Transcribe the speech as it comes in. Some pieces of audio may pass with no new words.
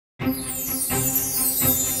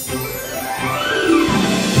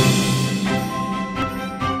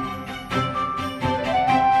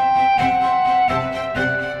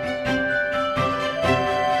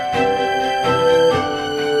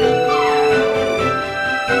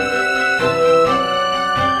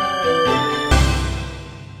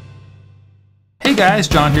Hey guys,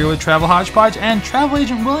 John here with Travel Hodgepodge, and travel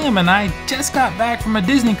agent William and I just got back from a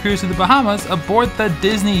Disney cruise to the Bahamas aboard the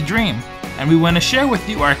Disney Dream, and we want to share with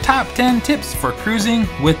you our top 10 tips for cruising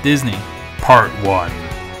with Disney. Part 1.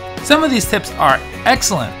 Some of these tips are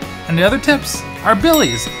excellent, and the other tips are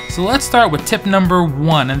billies. So let's start with tip number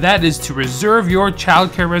 1, and that is to reserve your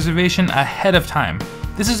childcare reservation ahead of time.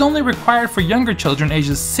 This is only required for younger children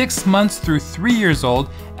ages 6 months through 3 years old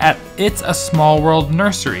at It's a Small World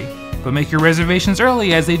nursery. But make your reservations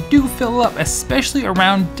early as they do fill up, especially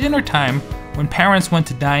around dinner time when parents want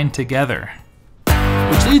to dine together.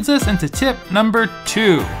 Which leads us into tip number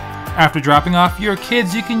 2. After dropping off your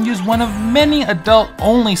kids, you can use one of many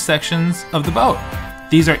adult-only sections of the boat.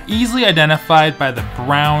 These are easily identified by the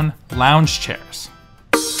brown lounge chairs.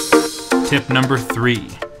 Tip number 3.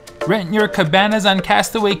 Rent your cabanas on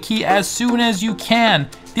Castaway Cay as soon as you can.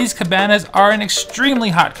 These cabanas are an extremely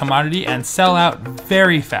hot commodity and sell out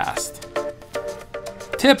very fast.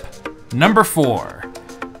 Tip number 4.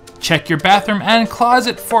 Check your bathroom and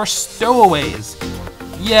closet for stowaways.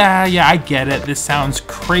 Yeah, I get it. This sounds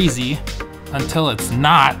crazy until it's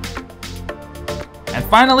not. And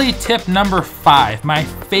finally, tip number 5, my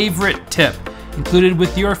favorite tip. Included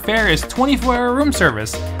with your fare is 24-hour room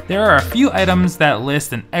service. There are a few items that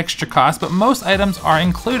list an extra cost, but most items are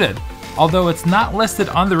included. Although it's not listed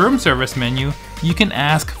on the room service menu, you can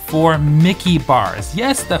ask for Mickey bars.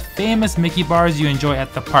 Yes, the famous Mickey bars you enjoy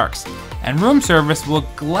at the parks. And room service will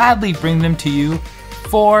gladly bring them to you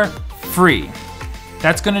for free.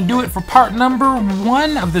 That's gonna do it for part number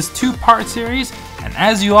 1 of this 2-part series. And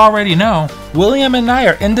as you already know, William and I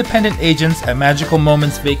are independent agents at Magical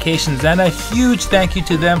Moments Vacations, and a huge thank you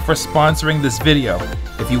to them for sponsoring this video.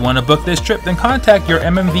 If you want to book this trip, then contact your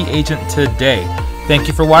MMV agent today. Thank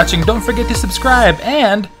you for watching. Don't forget to subscribe,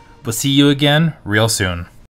 and we'll see you again real soon.